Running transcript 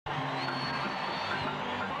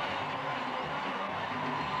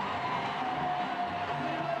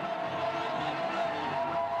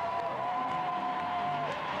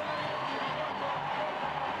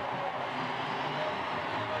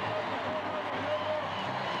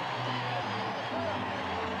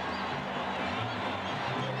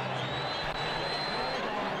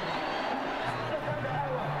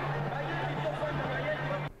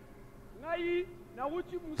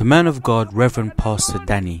The man of God, Reverend Pastor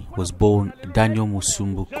Danny, was born Danny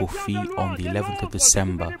Musumbu Kofi on the 11th of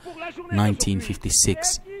December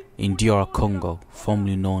 1956 in DR Congo,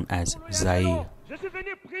 formerly known as Zaire. Je suis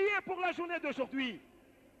venu prier pour la journée d'aujourd'hui.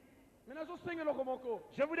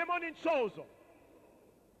 Je vous demande une chose.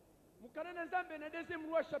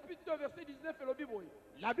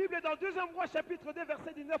 La Bible dans 2 Rois chapitre 2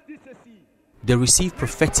 verset 19 dit ceci. They received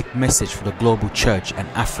prophetic message for the global church and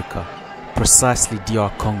Africa, precisely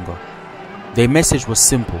DR Congo. Their message was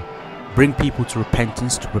simple: bring people to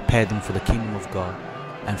repentance to prepare them for the kingdom of God,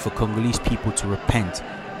 and for Congolese people to repent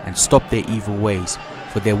and stop their evil ways,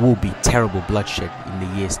 for there will be terrible bloodshed in the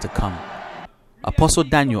years to come. Apostle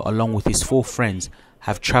Daniel, along with his 4 friends,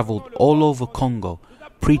 have traveled all over Congo,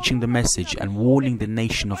 preaching the message and warning the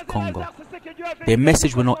nation of Congo. Their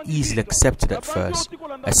message was not easily accepted at first,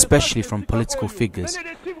 especially from political figures,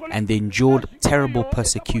 and they endured terrible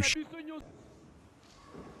persecution.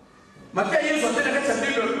 The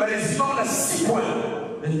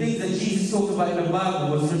things that Jesus talked about in the Bible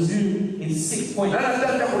was resumed in 6 points. I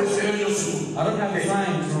don't have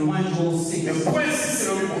time to remind you all 6. But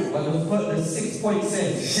the 6 point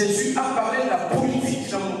says, Jesus talked about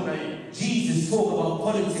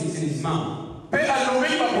politics in his mouth. And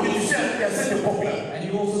he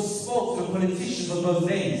also spoke to the politicians of those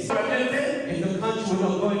days. If the country was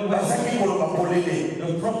not going well,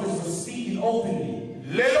 the prophets were speaking openly.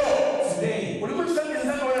 Today,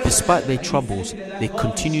 despite their troubles, they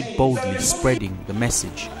continued boldly spreading the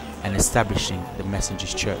message and establishing the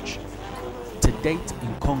Messengers Church. To date,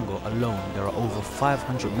 in Congo alone, there are over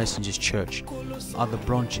 500 Messengers Church, other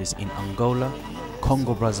branches in Angola,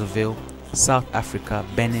 Congo-Brazzaville, South Africa,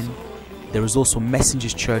 Benin. There is also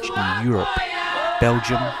Messengers Church in Europe,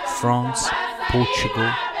 Belgium, France,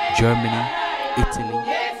 Portugal, Germany, Italy,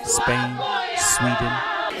 Spain, Sweden,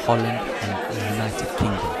 Holland and the United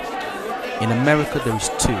Kingdom. In America there is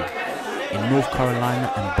 2, in North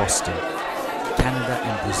Carolina and Boston, Canada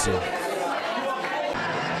and Brazil.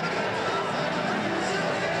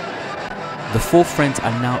 The 4 friends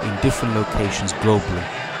are now in different locations globally.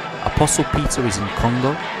 Apostle Peter is in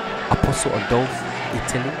Congo, Apostle Adolphe,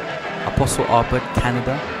 Italy, Apostle Albert,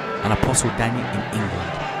 Canada, and Apostle Danny in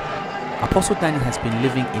England. Apostle Danny has been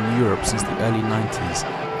living in Europe since the early 90s,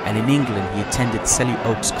 and in England he attended Selly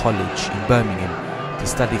Oaks College in Birmingham to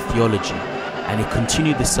study theology, and he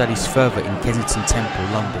continued the studies further in Kensington Temple,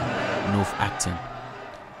 London, North Acton.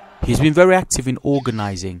 He's been very active in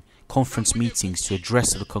organising conference meetings to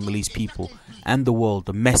address to the Congolese people and the world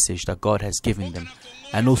the message that God has given them,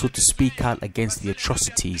 and also to speak out against the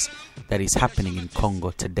atrocities that is happening in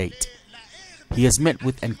Congo to date. He has met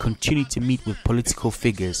with and continued to meet with political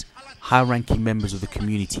figures, high-ranking members of the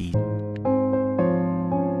community.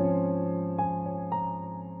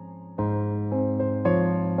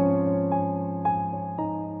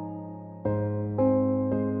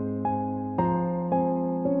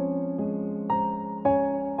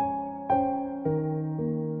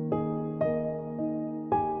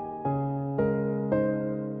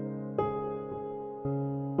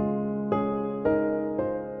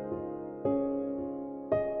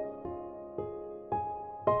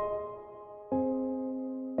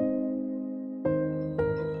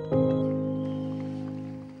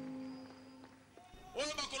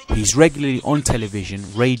 He's regularly on television,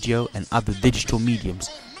 radio and other digital mediums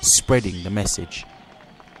spreading the message.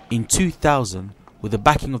 In 2000, with the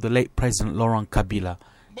backing of the late President Laurent Kabila,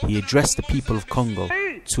 he addressed the people of Congo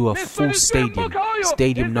to a full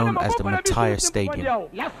stadium known as the Mataya Stadium,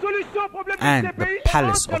 and the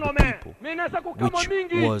Palace of the People, which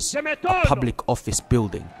was a public office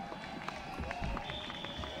building.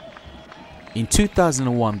 In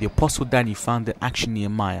 2001, the Apostle Danny founded Action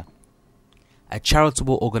Nehemiah, a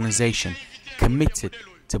charitable organization committed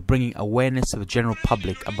to bringing awareness to the general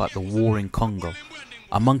public about the war in Congo,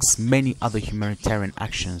 amongst many other humanitarian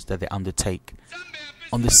actions that they undertake.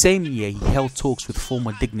 On the same year, he held talks with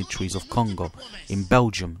former dignitaries of Congo in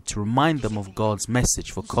Belgium to remind them of God's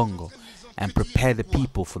message for Congo and prepare the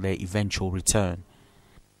people for their eventual return.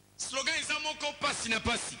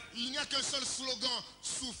 Il n'y a qu'un seul slogan,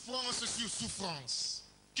 souffrance sur souffrance.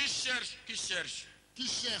 Qui cherche, qui cherche. Qui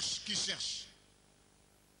cherche, qui cherche.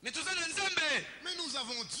 Mais nous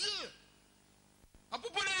avons Dieu.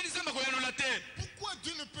 Pourquoi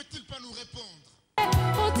Dieu ne peut-il pas nous répondre?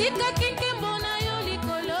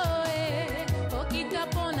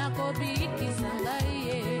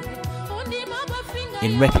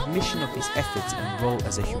 In recognition of his efforts and role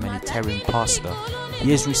as a humanitarian pastor, he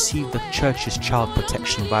has received the Church's Child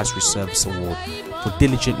Protection Advisory Service Award for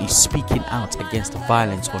diligently speaking out against the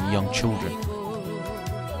violence on young children.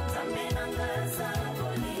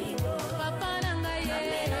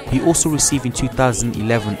 He also received in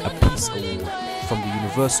 2011 a Peace Award from the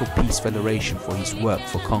Universal Peace Federation for his work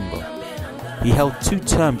for Congo. He held 2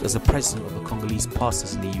 terms as the president of the Congolese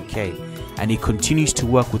pastors in the UK, and he continues to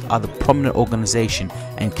work with other prominent organizations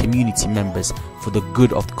and community members for the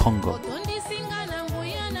good of Congo.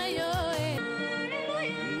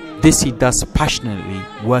 This he does passionately,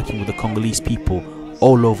 working with the Congolese people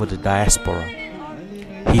all over the diaspora.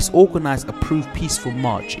 He's organized a Prove Peaceful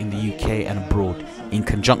March in the UK and abroad in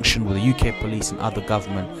conjunction with the UK police and other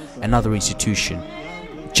government and other institutions,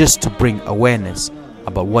 just to bring awareness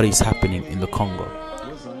about what is happening in the Congo.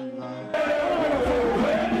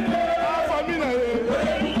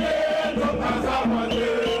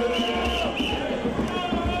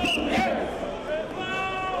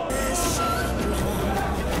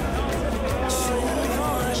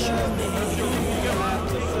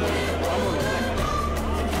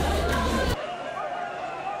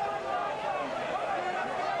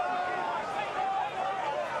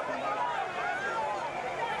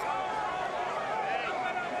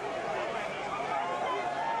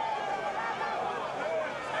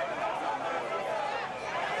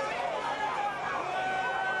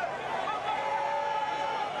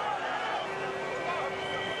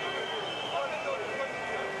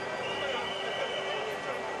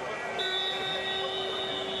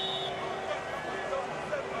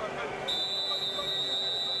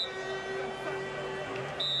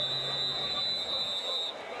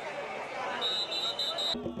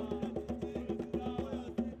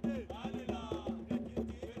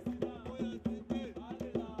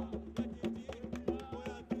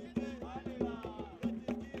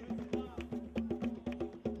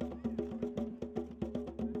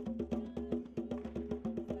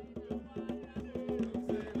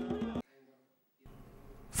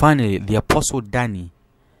 Finally, the Apostle Danny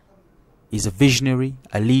is a visionary,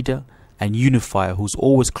 a leader and unifier who's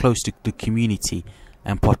always close to the community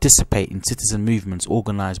and participate in citizen movements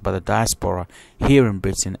organized by the diaspora here in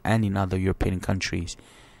Britain and in other European countries.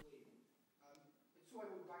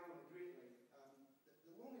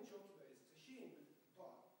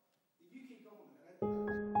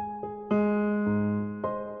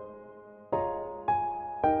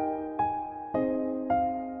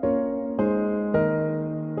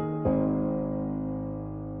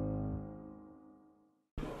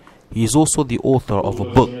 He is also the author of a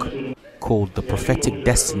book called The Prophetic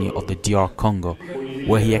Destiny of the DR Congo,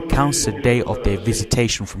 where he accounts the day of their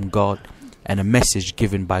visitation from God and a message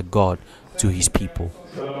given by God to his people,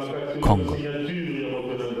 Congo.